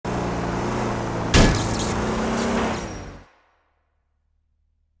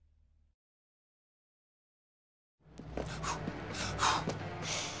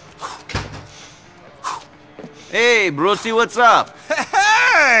Hey, Brucie, what's up?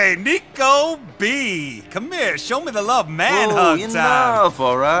 Hey, Nico B. Come here, show me the love man hug time. Enough,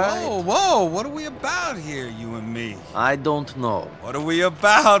 all right? Whoa, what are we about here, you and me? I don't know. What are we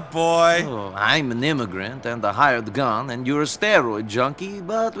about, boy? Oh, I'm an immigrant and a hired gun, and you're a steroid junkie,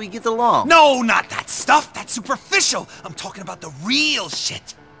 but we get along. No, not that stuff. That's superficial. I'm talking about the real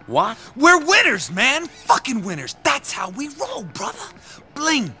shit. What? We're winners, man. Fucking winners. That's how we roll, brother.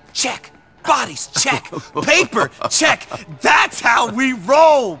 Bling, check. Bodies, check. Paper, check. That's how we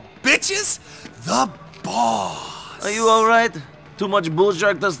roll, bitches. The boss. Are you all right? Too much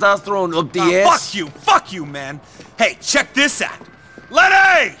bullshark testosterone up the ass? Fuck you, man. Hey, check this out.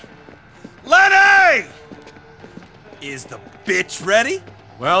 Lenny! Lenny! Is the bitch ready?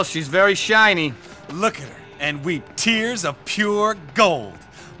 Well, she's very shiny. Look at her and weep tears of pure gold.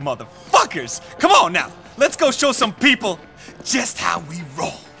 Motherfuckers! Come on now, let's go show some people just how we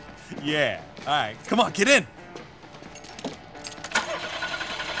roll. Yeah, alright, come on, get in.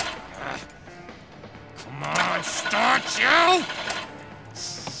 Come on, start you!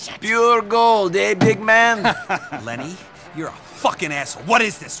 Pure gold, eh, big man? Lenny, you're a fucking asshole. What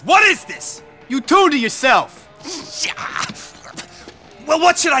is this? What is this? You two to yourself. Well,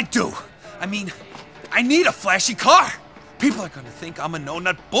 what should I do? I mean, I need a flashy car. People are gonna think I'm a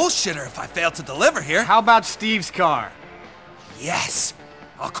no-nut bullshitter if I fail to deliver here. How about Steve's car? Yes,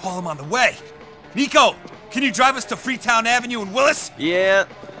 I'll call him on the way. Nico, can you drive us to Freetown Avenue in Willis? Yeah.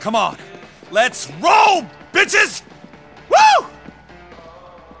 Come on, let's roll, bitches! Woo!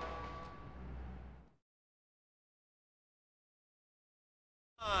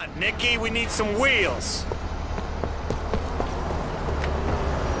 Come on, Nicky, we need some wheels.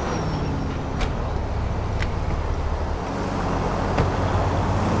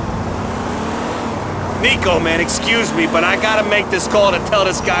 Nico, man, excuse me, but I gotta make this call to tell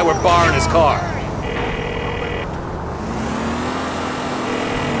this guy we're borrowing his car.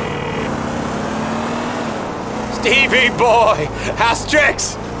 Stevie boy, how's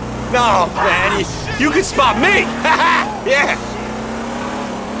tricks? No, man, you can spot me. Yeah.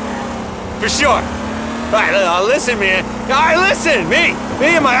 For sure. All right, listen, man. All right, listen, me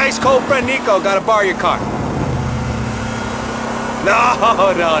and my ice-cold friend Nico gotta borrow your car.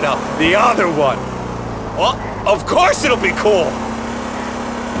 No, the other one. Well, of course it'll be cool!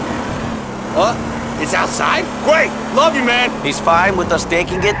 What? It's outside? Great! Love you, man! He's fine with us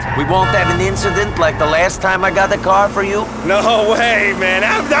taking it? We won't have an incident like the last time I got a car for you? No way, man!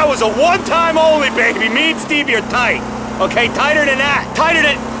 That was a one-time only, baby! Me and Stevie are tight! Okay, tighter than that! Tighter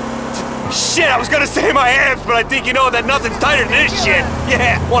than... Shit, I was gonna say my abs, but I think you know that nothing's tighter than this shit!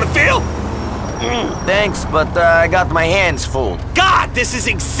 Yeah! Wanna feel? Thanks, but I got my hands full. God, this is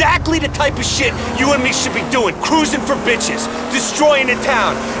exactly the type of shit you and me should be doing. Cruising for bitches, destroying a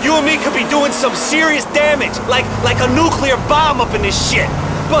town. You and me could be doing some serious damage, like a nuclear bomb up in this shit.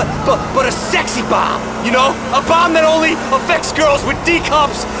 But a sexy bomb, you know? A bomb that only affects girls with D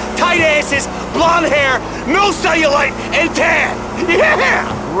cups, tight asses, blonde hair, no cellulite, and tan. Yeah!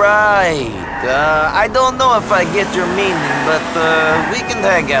 Right. I don't know if I get your meaning, but we can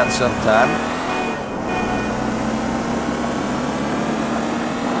hang out sometime.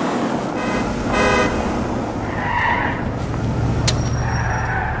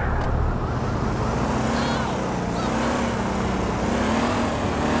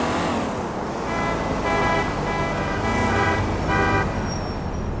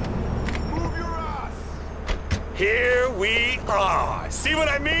 Here we are. See what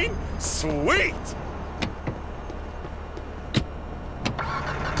I mean? Sweet!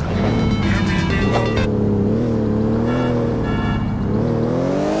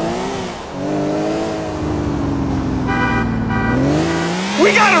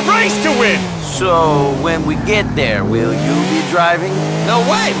 We got a race to win! So, when we get there, will you be driving? No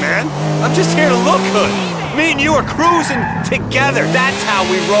way, man! I'm just here to look good. Me and you are cruising together. That's how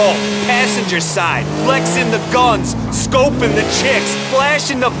we roll. Passenger side, flexing the guns, scoping the chicks,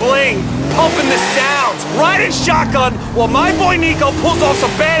 flashing the bling, pumping the sounds, riding shotgun while my boy Nico pulls off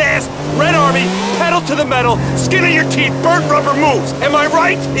some badass Red Army, pedal to the metal, skin of your teeth, burnt rubber moves. Am I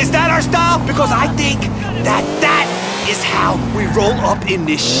right? Is that our style? Because I think that is how we roll up in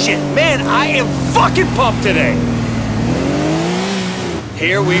this shit. Man, I am fucking pumped today.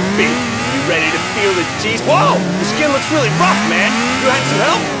 Here we be. You ready to feel the G's? Whoa! Your skin looks really rough, man. You had some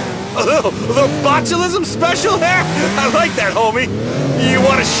help? A little botulism special there? I like that, homie. You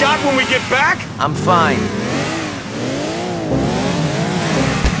want a shot when we get back? I'm fine.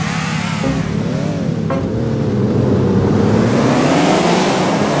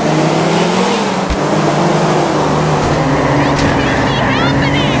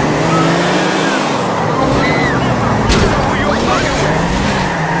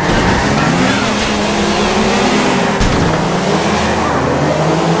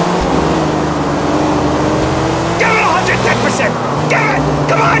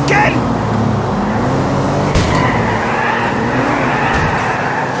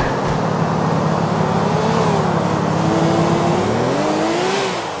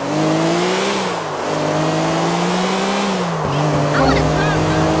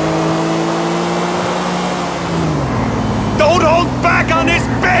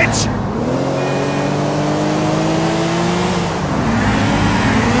 bitch!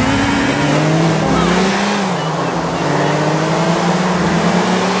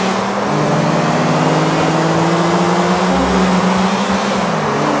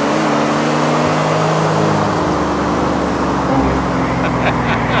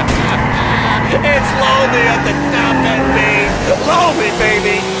 It's lonely at the top end, babe. Lonely,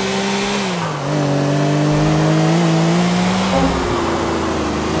 baby.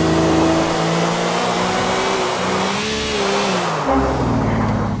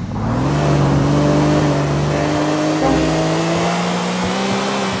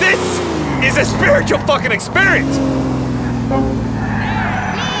 This is a spiritual fucking experience.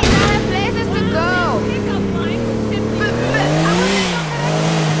 Places to go.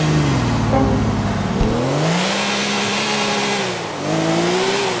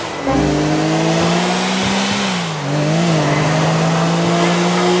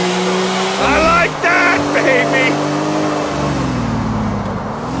 Baby!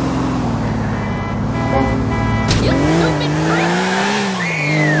 You stupid prick!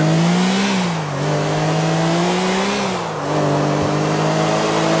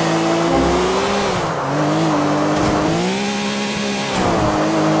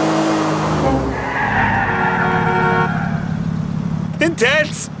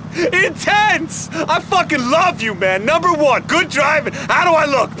 Intense! Intense! I fucking love you, man. Number one, good driving. How do I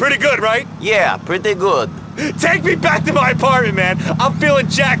look? Pretty good, right? Yeah, pretty good. Take me back to my apartment, man. I'm feeling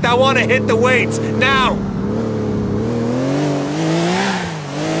jacked. I want to hit the weights. Now!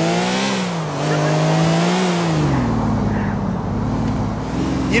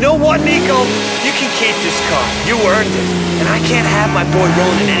 You know what, Nico? You can keep this car. You earned it. And I can't have my boy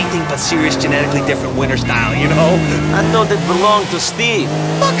rolling in anything but serious genetically different winter style, you know? I thought it belonged to Steve.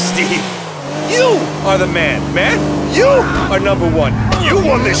 Fuck Steve! You are the man, man! You are number one! You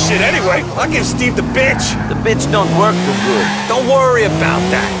won this shit anyway! I'll give Steve the bitch! The bitch don't work too good. Don't worry about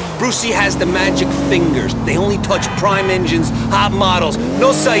that. Brucie has the magic fingers. They only touch prime engines, hot models,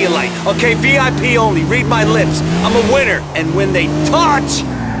 no cellulite. Okay, VIP only, read my lips. I'm a winner, and when they touch,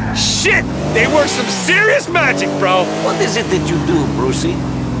 shit, they work some serious magic, bro. What is it that you do, Brucie?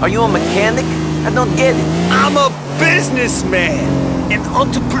 Are you a mechanic? I don't get it. I'm a businessman, an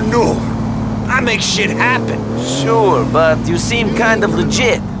entrepreneur. I make shit happen. Sure, but you seem kind of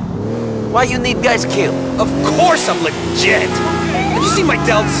legit. Why you need guys killed? Of course I'm legit. Have you seen my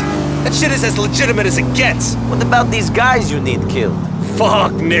delts? That shit is as legitimate as it gets. What about these guys you need killed?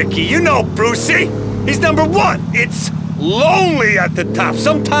 Fuck, Nicky. You know Brucie. He's number one. It's lonely at the top.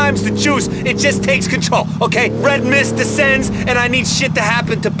 Sometimes the juice, it just takes control. Okay, red mist descends, and I need shit to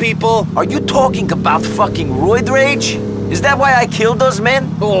happen to people. Are you talking about fucking roid rage? Is that why I killed those men?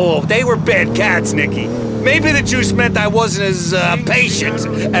 Oh, they were bad cats, Nicky. Maybe the juice meant I wasn't as patient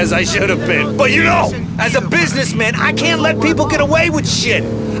as I should have been. But you know, as a businessman, I can't let people get away with shit.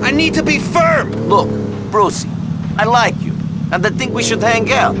 I need to be firm. Look, Brucie, I like you, and I think we should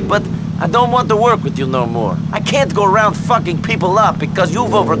hang out, but I don't want to work with you no more. I can't go around fucking people up because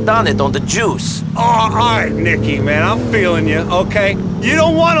you've overdone it on the juice. Oh, all right, Nicky, man, I'm feeling you, okay? You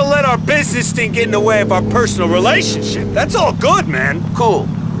don't want to let our business thing get in the way of our personal relationship. That's all good, man. Cool.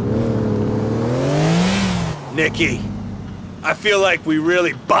 Nicky, I feel like we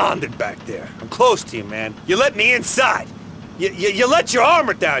really bonded back there. I'm close to you, man. You let me inside. You let your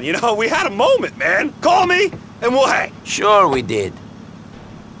armor down, you know? We had a moment, man. Call me, and we'll hang. Sure we did.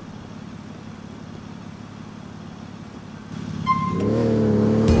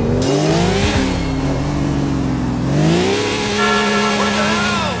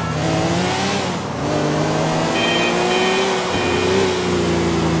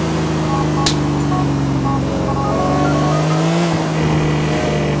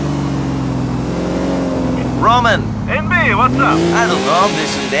 Roman! NB, what's up? I don't know,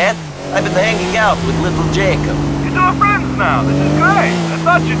 this and that. I've been hanging out with little Jacob. You two are friends now. This is great. I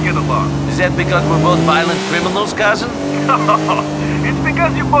thought you'd get along. Is that because we're both violent criminals, cousin? It's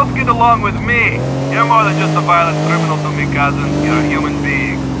because you both get along with me. You're more than just a violent criminal to me, cousin. You're a human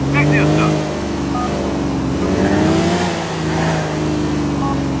being. Speak to you soon.